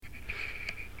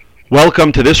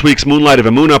Welcome to this week's moonLight of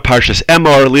Emuna, Parshas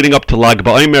Emor, leading up to Lag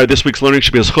BaOmer. This week's learning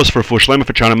should be a schus for Fushleima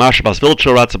for Chana Masha Bas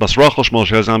Vilcho, Ratza Bas Rochel, Shmol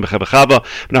Shezan Bechava,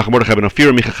 Menachem Mordechai Ben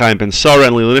Ofir, Micha Chaim Ben Sara,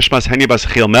 and Lilishmas Henya Bas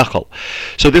Chil Mechel.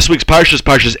 So this week's Parshas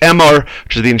Emor,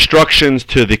 which is the instructions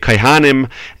to the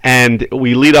Kaihanim, and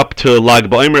we lead up to Lag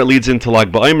BaOmer. It leads into Lag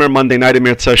BaOmer Monday night,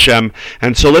 Emir Tzashem.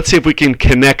 And so let's see if we can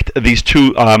connect these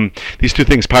two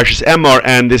things, Parshas Emor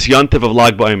and this Yontiv of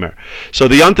Lag BaOmer. So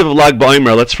the Yontiv of Lag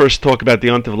BaOmer. Let's first talk about the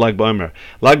Yontiv of Lag BaOmer.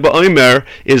 Lag BaOmer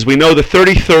is, we know, the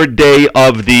 33rd day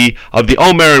of the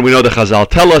Omer, and we know the Chazal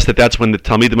tell us that that's when the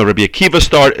Talmidim of Rabbi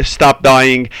Akiva stop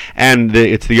dying, and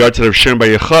it's the Yartzeit of Shimon Bar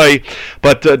Yochai.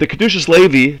 But the Kedushas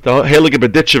Levi, the Heilige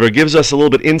Berditchever, gives us a little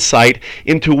bit insight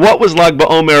into what was Lag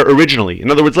BaOmer originally.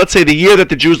 In other words, let's say the year that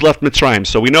the Jews left Mitzrayim.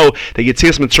 So we know that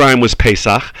Yetzias Mitzrayim was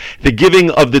Pesach. The giving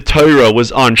of the Torah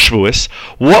was on Shavuos.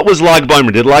 What was Lag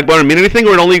BaOmer? Did Lag BaOmer mean anything,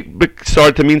 or it only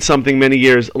started to mean something many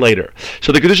years later?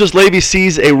 So the Kedushas Levi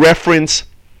sees a reference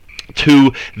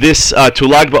to this to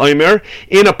Lag BaOmer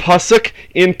in a pasuk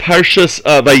in Parshas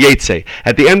Vayetze.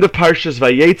 At the end of Parshas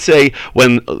Vayetze,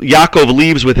 when Yaakov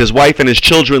leaves with his wife and his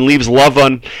children, leaves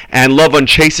Lavan, and Lavan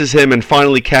chases him and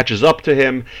finally catches up to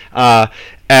him,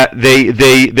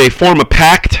 they form a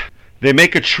pact. They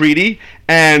make a treaty,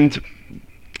 and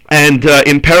in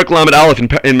Perek Lamed Aleph, in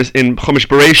Chumash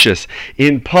Bereshis,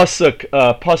 in Pasuk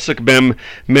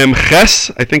Mem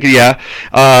Ches, I think,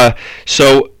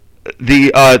 so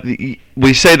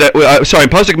we say that in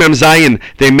Pasuk Mem Zayin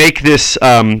they make this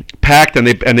pact, and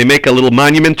they make a little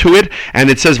monument to it, and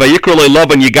it says Vayikra le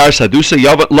Lavan Yigar Sadusa.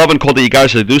 Lavan called it Yigar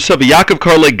Sadusa. Yaakov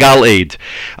called it Gal Eid,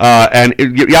 and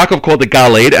Yaakov called it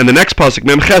Gal Eid. And the next pasuk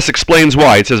Mem Ches explains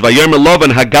why. It says Vayomer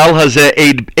Lavan Hagal Hazeh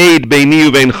Eid Beini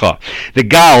Uveincha. The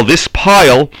Gal, this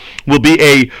pile, will be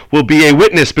a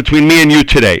witness between me and you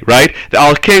today, right? The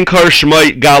Al Ken Kar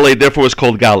Shmai Gal Eid, therefore is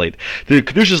called Gal Eid. The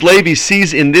Kedushas Levi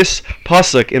sees in this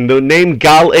pasuk, in the name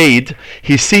Gal Eid,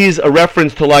 he sees a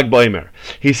reference to Lag BaOmer.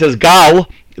 He says Gal,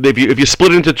 if you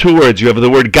split it into two words, you have the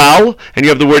word Gal and you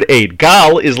have the word Eid.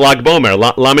 Gal is Lag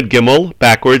BaOmer. Lamed Gimel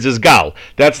backwards is Gal.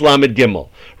 That's Lamed Gimel,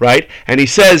 right? And he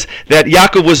says that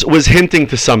Yaakov was hinting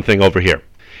to something over here.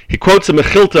 He quotes a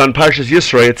Mechilta on Parshas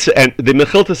Yisro, and the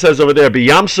Mechilta says over there,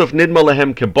 "B'Yamsuf nidma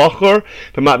lehem kebachor,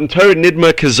 b'matan Torah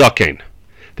nidma kezaken."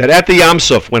 That at the Yam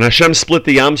Suf, when Hashem split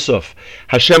the Yam Suf,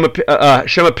 Hashem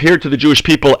appeared to the Jewish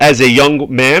people as a young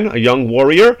man, a young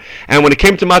warrior, and when it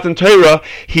came to Matan Torah,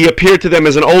 he appeared to them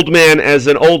as an old man, as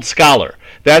an old scholar.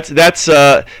 That's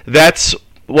what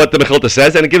the Mechilta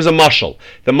says, and it gives a mashal.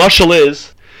 The mashal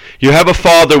is, you have a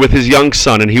father with his young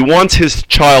son, and he wants his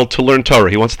child to learn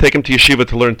Torah. He wants to take him to yeshiva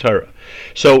to learn Torah.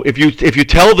 So if you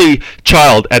tell the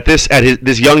child at this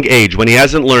young age, when he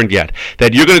hasn't learned yet,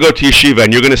 that you're going to go to yeshiva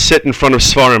and you're going to sit in front of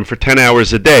Svarim for 10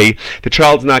 hours a day, the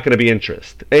child's not going to be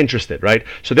interested, right?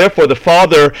 So therefore, the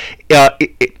father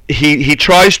he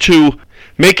tries to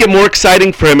make it more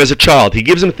exciting for him as a child. He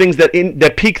gives him things that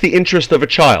pique the interest of a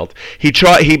child. He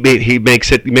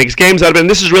makes games out of it. And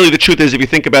this is really the truth. Is if you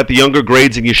think about the younger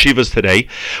grades in yeshivas today,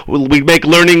 we make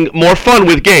learning more fun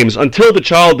with games until the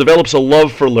child develops a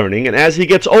love for learning. And as he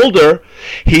gets older,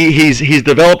 he's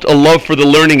developed a love for the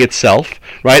learning itself,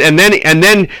 right? And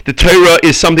then the Torah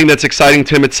is something that's exciting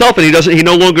to him itself, and he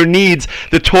no longer needs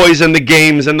the toys and the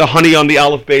games and the honey on the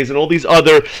aleph beis and all these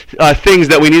other things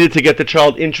that we needed to get the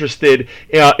child interested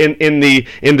in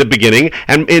the beginning.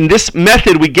 And in this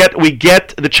method we get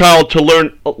the child to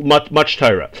learn much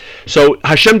Torah. So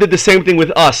Hashem did the same thing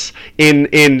with us in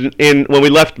when we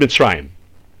left Mitzrayim.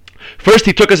 First,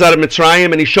 he took us out of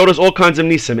Mitzrayim, and he showed us all kinds of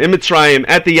nisim in Mitzrayim,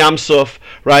 at the Yam Suf,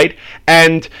 right?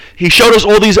 And he showed us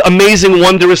all these amazing,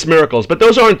 wondrous miracles. But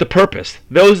those aren't the purpose.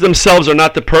 Those themselves are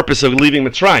not the purpose of leaving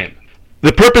Mitzrayim.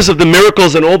 The purpose of the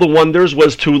miracles and all the wonders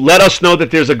was to let us know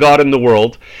that there's a God in the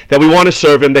world, that we want to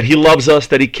serve Him, that He loves us,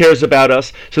 that He cares about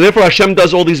us. So therefore Hashem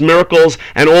does all these miracles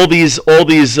and all these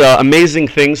amazing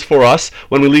things for us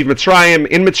when we leave Mitzrayim,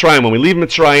 in Mitzrayim, when we leave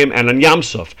Mitzrayim, and on Yam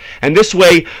Suf. And this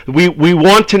way we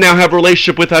want to now have a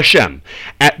relationship with Hashem.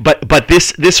 But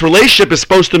this relationship is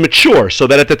supposed to mature, so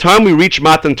that at the time we reach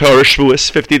Matan Torah, Shavuos,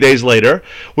 50 days later,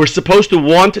 we're supposed to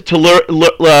want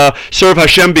to serve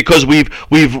Hashem because we've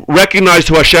recognized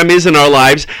who Hashem is in our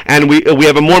lives, and we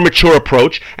have a more mature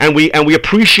approach, and we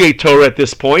appreciate Torah at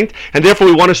this point, and therefore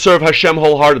we want to serve Hashem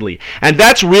wholeheartedly. And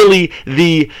that's really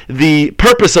the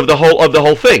purpose of the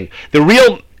whole thing. The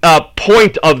real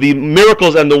point of the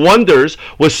miracles and the wonders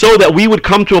was so that we would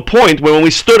come to a point where when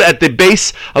we stood at the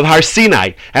base of Har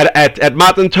Sinai at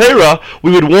Matan Torah,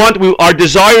 our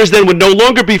desires then would no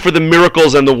longer be for the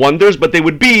miracles and the wonders, but they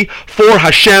would be for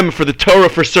Hashem, for the Torah,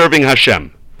 for serving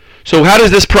Hashem. So how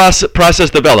does this process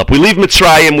develop? We leave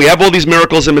Mitzrayim, we have all these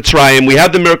miracles in Mitzrayim, we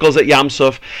have the miracles at Yam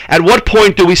Suf. At what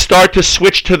point do we start to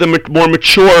switch to the more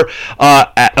mature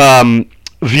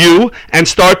view and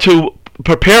start to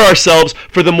prepare ourselves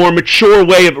for the more mature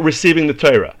way of receiving the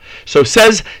Torah? So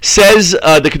says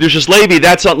the Kedushas Levi,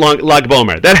 that's on Lag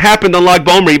BaOmer. That happened on Lag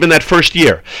BaOmer even that first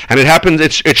year, and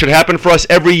it should happen for us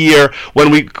every year when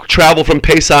we travel from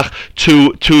Pesach to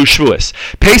Shavuos.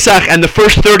 Pesach and the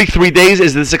first 33 days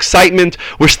is this excitement.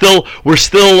 We're still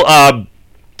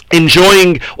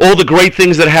enjoying all the great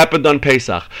things that happened on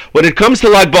Pesach. When it comes to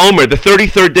Lag BaOmer, the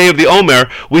 33rd day of the Omer,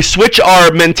 we switch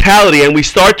our mentality and we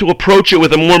start to approach it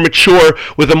with a more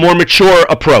mature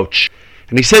approach.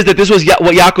 And he says that this was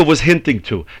what Yaakov was hinting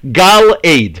to. Gal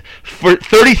Eid. For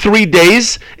 33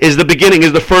 days is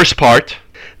the first part.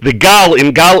 The Gal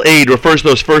in Gal Eid refers to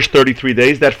those first 33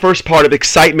 days, that first part of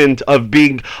excitement of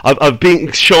being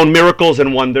shown miracles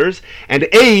and wonders. And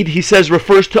Eid, he says,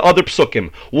 refers to other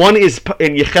psukim. One is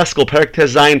in Yecheskel, Perek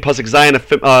Tez Zayin, Pasuk Zayin,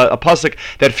 a pasuk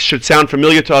that should sound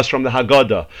familiar to us from the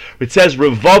Haggadah. It says,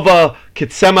 Revava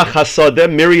Kitzemach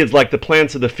Hasadeh, myriads like the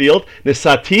plants of the field.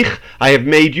 Nesatich, I have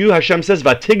made you, Hashem says,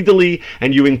 Vatigdali,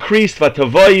 and you increased,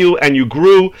 Vatavayu, and you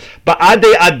grew.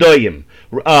 Ba'adei Adoyim.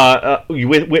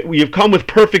 You've come with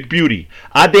perfect beauty.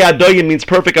 Ade Adoyim means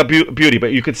perfect beauty,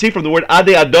 but you can see from the word Ade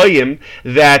Adoyim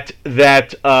that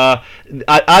Ade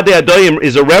Adoyim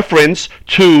is a reference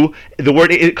to the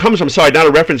word. It comes from not a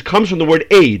reference. Comes from the word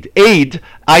aid. Aid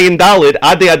Ayin Dalid.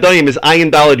 Ade Adoyim is Ayin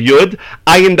Dalid Yud.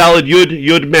 Ayin Dalid Yud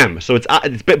Yud Mem. So it's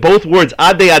both words.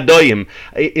 Ade Adoyim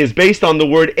is based on the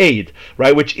word aid,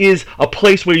 right? Which is a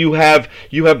place where you've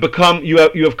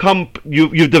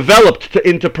developed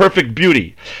into perfect beauty.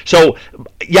 So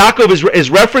Yaakov is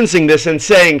referencing this and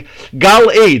saying, Gal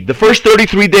Eid, the first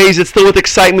 33 days, it's still with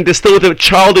excitement, it's still with a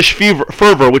childish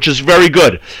fervor, which is very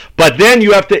good. But then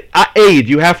you have to aid,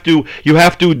 you have to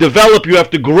develop, you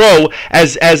have to grow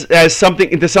as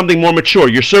something into something more mature.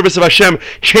 Your service of Hashem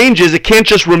changes. It can't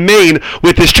just remain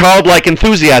with this childlike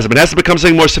enthusiasm. It has to become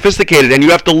something more sophisticated, and you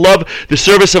have to love the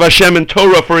service of Hashem and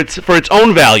Torah for its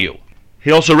own value. He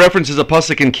also references a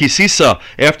pasuk in Kisisa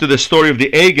after the story of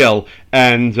the Egel,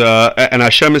 and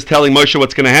Hashem is telling Moshe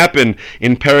what's going to happen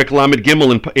in Perek Lamed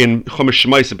Gimel in Chumash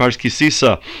Shemais in Parshas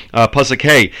Kisisa, pasuk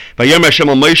Hey. Vayom Hashem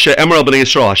al Moshe Emor al Bnei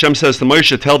Yisrael. Hashem says to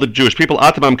Moshe, tell the Jewish people,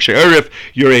 Atamam Kshe'erif,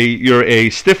 you're a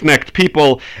stiff-necked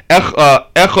people.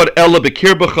 Echad Ela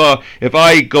Bekirbacha. If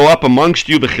I go up amongst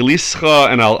you, Bechilischa,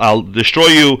 and I'll destroy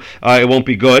you, it won't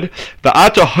be good.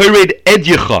 Va'ata Hored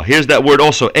Edyecha. Here's that word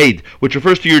also, Eid, which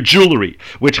refers to your jewelry,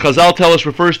 which Chazal tell us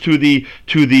refers to the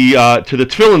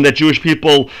tefillin that Jewish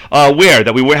people wear.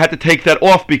 That we had to take that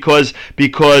off because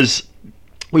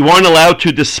we weren't allowed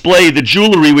to display the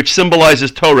jewelry which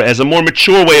symbolizes Torah as a more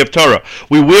mature way of Torah.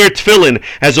 We wear tefillin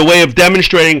as a way of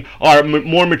demonstrating our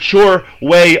more mature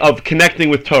way of connecting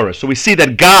with Torah. So we see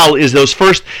that Gal is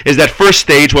that first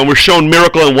stage when we're shown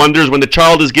miracle and wonders, when the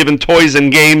child is given toys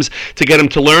and games to get him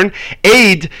to learn.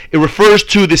 Aid, it refers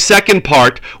to the second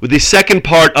part of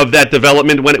that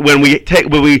development when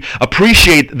we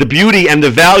appreciate the beauty and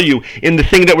the value in the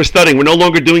thing that we're studying. We're no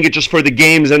longer doing it just for the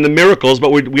games and the miracles,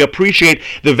 but we appreciate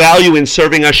the value in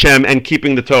serving Hashem and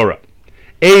keeping the Torah.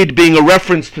 Aid being a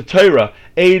reference to Torah,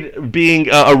 aid being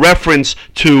a reference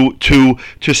to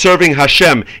serving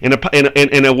Hashem in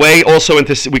a way. Also,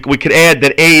 we could add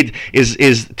that aid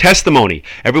is testimony.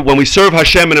 When we serve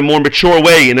Hashem in a more mature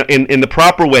way, in the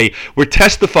proper way, we're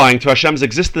testifying to Hashem's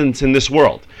existence in this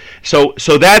world. So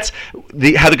that's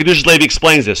how the Kedushas Levi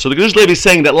explains this. So the Kedushas Levi is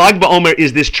saying that Lag BaOmer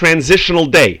is this transitional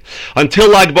day. Until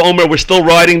Lag BaOmer, we're still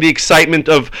riding the excitement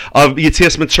of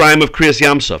Yetzias Mitzrayim, of Kriyas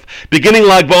Yam Suf. Beginning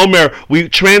Lag BaOmer, we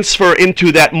transfer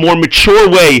into that more mature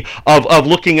way of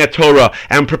looking at Torah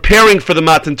and preparing for the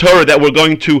Matan Torah that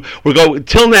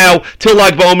till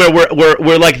Lag BaOmer,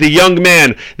 we're like the young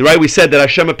man, right? We said that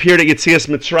Hashem appeared at Yetzias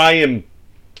Mitzrayim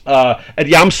at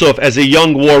Yam Suf as a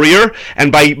young warrior,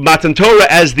 and by Matan Torah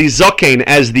as the Zaken,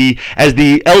 as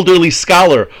the elderly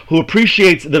scholar who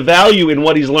appreciates the value in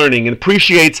what he's learning and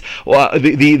appreciates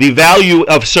the value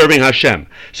of serving Hashem.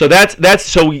 So that's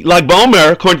Lag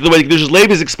BaOmer, according to the way the Kedushas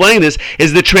Levi is explaining this,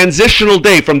 is the transitional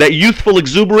day from that youthful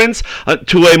exuberance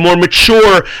to a more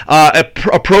mature,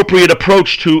 appropriate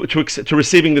approach to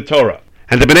receiving the Torah.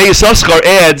 And the Bnei Yissaschar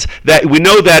adds that we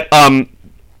know that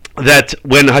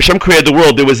when Hashem created the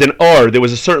world, there was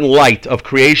a certain light of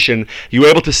creation. You were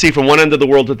able to see from one end of the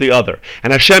world to the other.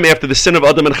 And Hashem, after the sin of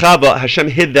Adam and Chava, Hashem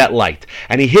hid that light.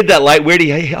 And He hid that light. Where did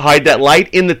He hide that light?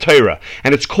 In the Torah.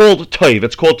 And it's called Toiv.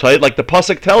 It's called Toiv. Like the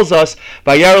pasuk tells us,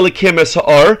 Vayar Elikim es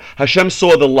ha'or, Hashem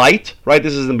saw the light. Right?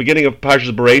 This is in the beginning of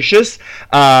Parshas Bereshis.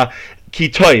 ki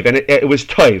toiv, and it was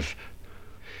toiv.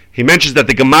 He mentions that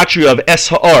the gematria of Es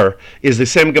Ha'ar is the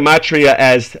same gematria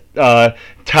as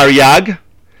Taryag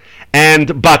and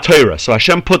Ba'Torah. So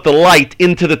Hashem put the light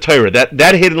into the Torah.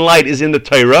 That hidden light is in the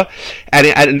Torah,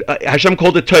 and Hashem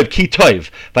called it Toiv, Ki Toiv.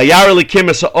 Vayar Elikim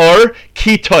Es Ha'ar,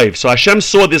 Ki Toiv. So Hashem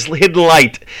saw this hidden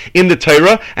light in the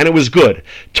Torah, and it was good.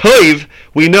 Toiv,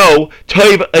 we know,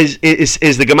 Toiv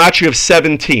is the gematria of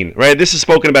 17, right? This is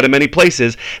spoken about in many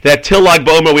places, that till Lag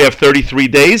BaOmer we have 33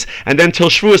 days, and then till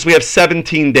Shavuos we have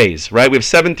 17 days, right? We have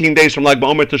 17 days from Lag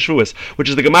BaOmer to Shavuos, which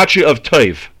is the gematria of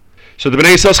Toiv. So the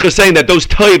Bnei Yissaschar is saying that those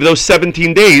toiv, those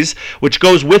 17 days, which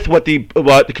goes with what the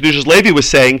Kedushas Levi was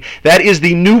saying, that is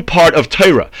the new part of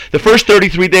Torah. The first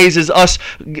 33 days is us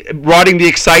riding the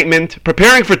excitement,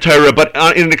 preparing for Torah, but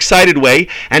in an excited way.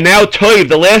 And now toiv,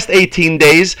 the last 18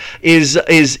 days, is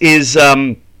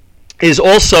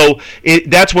also,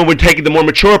 that's when we're taking the more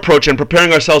mature approach and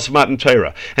preparing ourselves for Matan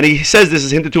Torah. And he says this is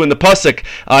hinted to in the Pasuk,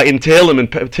 in Tehillim,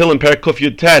 Perek Kuf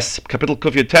Yud Tes, Kapitel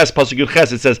Kuf Yud Tes, Pasuk Yud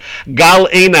Ches, it says, Gal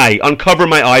Einai, uncover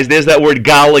my eyes. There's that word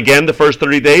Gal again, the first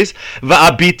 30 days.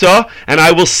 Va'abita, and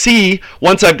I will see,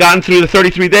 once I've gotten through the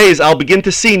 33 days, I'll begin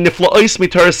to see Nifla'os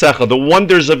miTorasecha, the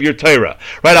wonders of your Torah.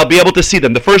 Right, I'll be able to see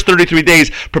them. The first 33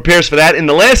 days prepares for that. In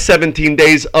the last 17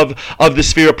 days of the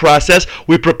Sefira process,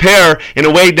 we prepare in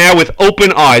a way now with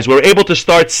open eyes. We're able to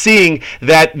start seeing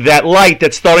that light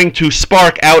that's starting to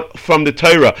spark out from the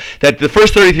Torah. That the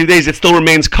first 33 days it still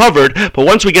remains covered, but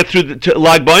once we get through to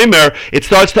Lag BaOmer, it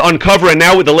starts to uncover, and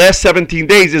now with the last 17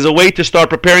 days is a way to start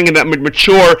preparing in that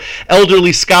mature,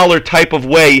 elderly scholar type of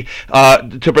way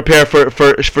to prepare for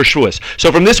Shavuos. So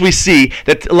from this we see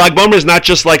that Lag BaOmer is not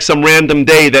just like some random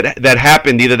day that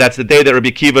happened. Either that's the day that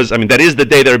that is the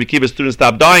day that Rabbi Akiva's students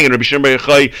stopped dying and Rabbi Shimon Bar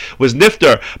Yochai was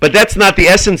nifter, but that's not the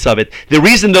essence of it. The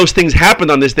reason those things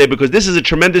happened on this day, because this is a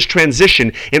tremendous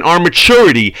transition in our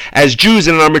maturity as Jews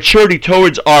and in our maturity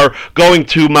towards our going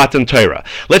to Matan Torah.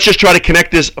 Let's just try to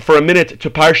connect this for a minute to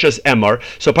Parshas Emor.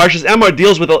 So Parshas Emor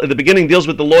at the beginning deals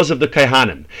with the laws of the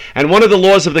Kohanim. And one of the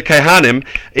laws of the Kohanim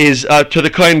is to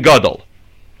the Kohen Gadol.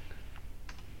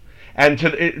 And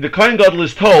the Kohen Gadol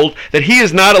is told that he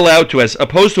is not allowed to, as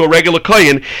opposed to a regular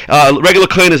Kohen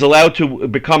is allowed to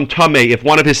become Tameh if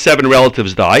one of his 7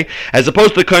 relatives die, as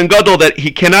opposed to the Kohen Gadol that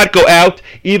he cannot go out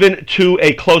even to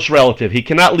a close relative. He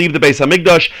cannot leave the Beis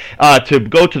HaMikdash to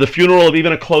go to the funeral of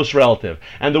even a close relative.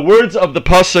 And the words of the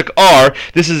Pasuk are,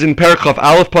 this is in Perek Chaf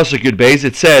Aleph Pasuk Yud Beis,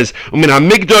 it says, Umin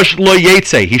HaMikdash lo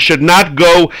yetze, he should not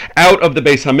go out of the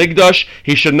Beis HaMikdash,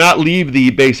 he should not leave the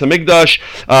Beis HaMikdash,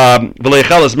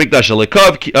 v'leichal es Mikdash.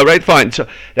 Right, fine. So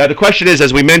now the question is,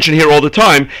 as we mention here all the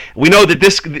time, we know that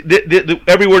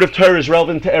every word of Torah is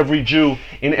relevant to every Jew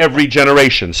in every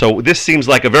generation. So this seems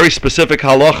like a very specific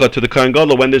halacha to the Kohen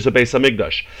Gadol when there's a Beis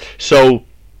HaMikdash. So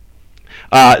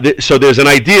there's an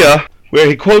idea where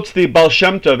he quotes the Baal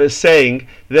Shem Tov as saying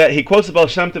that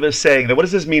what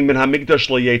does this mean? Min hamikdash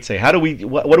lo yetze.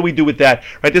 What do we do with that?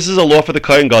 Right. This is a law for the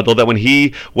Kohen Gadol that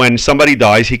when somebody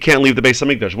dies, he can't leave the Beis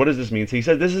HaMikdash. What does this mean? So he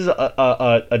says this is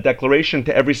a declaration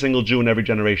to every single Jew in every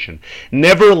generation.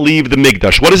 Never leave the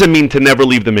Mikdash. What does it mean to never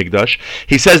leave the Mikdash?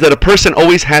 He says that a person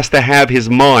always has to have his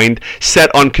mind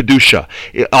set on kedusha,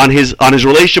 on his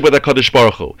relationship with HaKadosh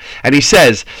Baruch Hu. And he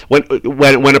says when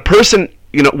a person,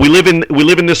 we live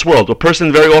in this world. A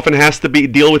person very often has to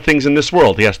deal with things in this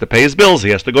world. He has to pay his bills. He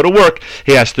has to go to work.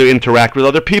 He has to interact with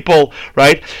other people.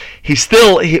 Right?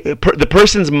 The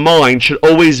person's mind should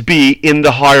always be in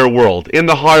the higher world, and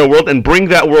bring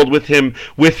that world with him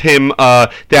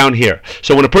down here.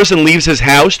 So when a person leaves his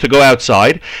house to go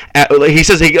outside, he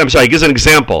gives an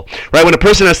example. Right? When a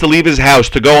person has to leave his house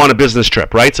to go on a business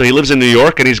trip, right? So he lives in New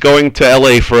York and he's going to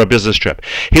LA for a business trip.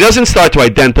 He doesn't start to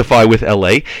identify with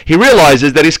LA. He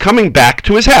realizes that he's coming back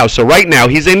to his house. So right now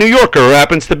he's a New Yorker who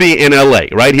happens to be in LA,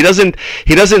 right? He doesn't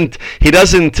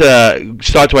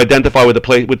start to identify with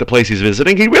the place he's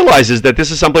visiting. He realizes that this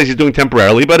is someplace he's doing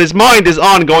temporarily, but his mind is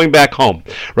on going back home,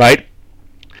 right?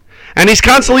 And he's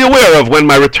constantly aware of when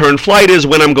my return flight is,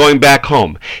 when I'm going back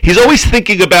home. He's always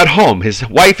thinking about home. His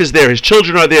wife is there, his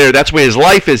children are there, that's where his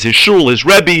life is, his shul, his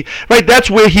Rebbe, right? That's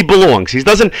where he belongs.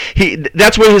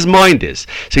 That's where his mind is.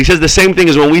 So he says the same thing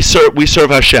as when we serve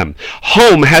Hashem.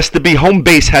 Home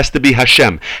base has to be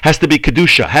Hashem, has to be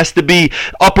Kedusha, has to be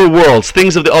upper worlds,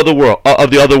 things of the other world,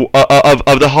 of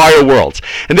the higher worlds.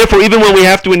 And therefore, even when we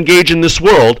have to engage in this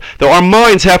world, though our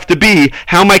minds have to be,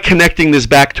 how am I connecting this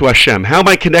back to Hashem? How am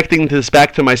I connecting connecting this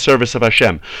back to my service of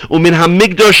Hashem. Umin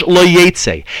hamigdosh lo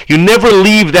yetze. You never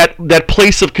leave that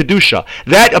place of kedusha.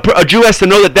 That a Jew has to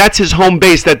know that that's his home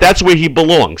base, that's where he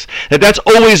belongs, that's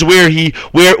always where he's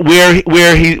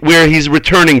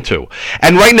returning to.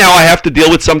 And right now I have to deal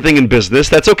with something in business.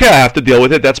 That's okay. I have to deal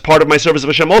with it. That's part of my service of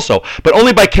Hashem also. But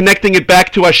only by connecting it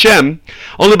back to Hashem,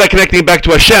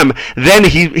 then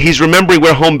he's remembering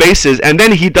where home base is, and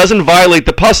then he doesn't violate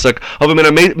the pasuk of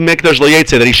mikdash lo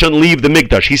yetze, that he shouldn't leave the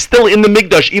mikdash. He's still in the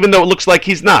mikdash, even though it looks like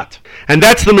he's not. And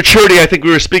that's the maturity I think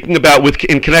we were speaking about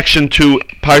in connection to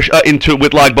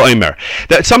with Lag BaOmer.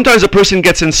 That sometimes a person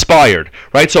gets inspired,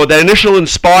 right? So that initial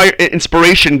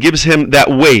inspiration gives him that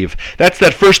wave. That's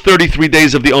that first 33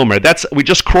 days of the Omer. We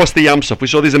just crossed the Yam Suf. We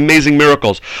saw these amazing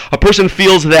miracles. A person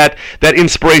feels that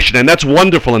inspiration, and that's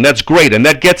wonderful, and that's great, and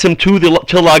that gets him to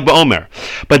Lag BaOmer.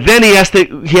 But then he has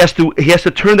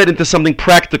to turn that into something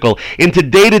practical, into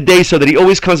day to day, so that he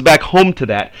always comes back home to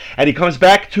that, and he comes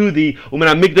back to the Umin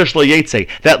HaMikdash Lo Yetze,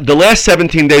 that the last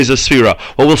 17 days of Sfira.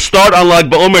 What we'll start on Lag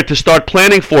BaOmer to start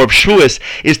planning for of Shavuos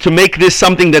is to make this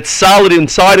something that's solid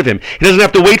inside of him. He doesn't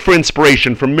have to wait for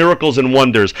inspiration, for miracles and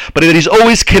wonders, but that he's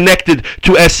always connected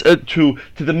to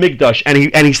the Mikdash,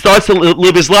 and he starts to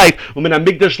live his life Umin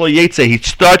HaMikdash Lo Yetze. He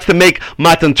starts to make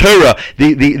Matan Torah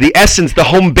the essence, the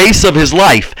home base of his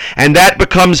life, and that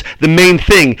becomes the main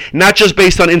thing, not just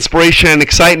based on inspiration and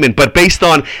excitement, but based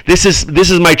on this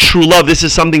is my true love. This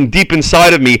is something deep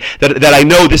inside of me that I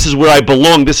know this is where I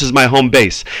belong. This is my home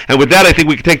base. And with that, I think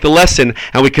we can take the lesson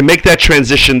and we can make that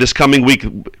transition this coming week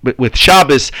with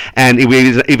Shabbos and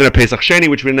even a Pesach Sheni,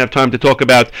 which we didn't have time to talk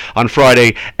about on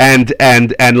Friday, and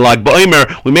Lag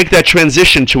BaOmer. We make that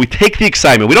transition. So we take the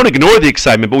excitement. We don't ignore the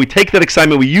excitement, but we take that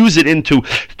excitement. We use it into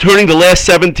turning the last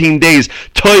 17 days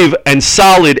toiv and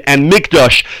solid and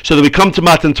mikdash, so that we come to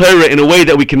Matan Torah in a way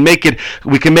that we can make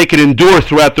it endure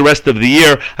throughout the rest of the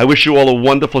year. I wish you all a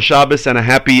wonderful Shabbos and a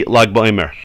happy Lag BaOmer.